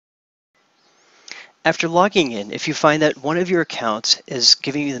After logging in, if you find that one of your accounts is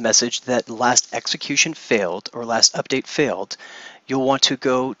giving you the message that last execution failed or last update failed, you'll want to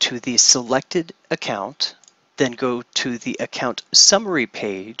go to the selected account, then go to the account summary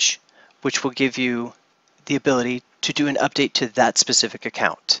page, which will give you the ability to do an update to that specific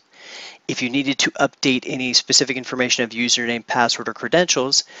account. If you needed to update any specific information of username, password, or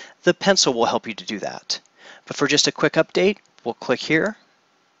credentials, the pencil will help you to do that. But for just a quick update, we'll click here.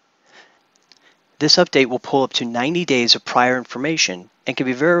 This update will pull up to 90 days of prior information and can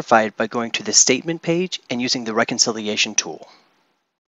be verified by going to the statement page and using the reconciliation tool.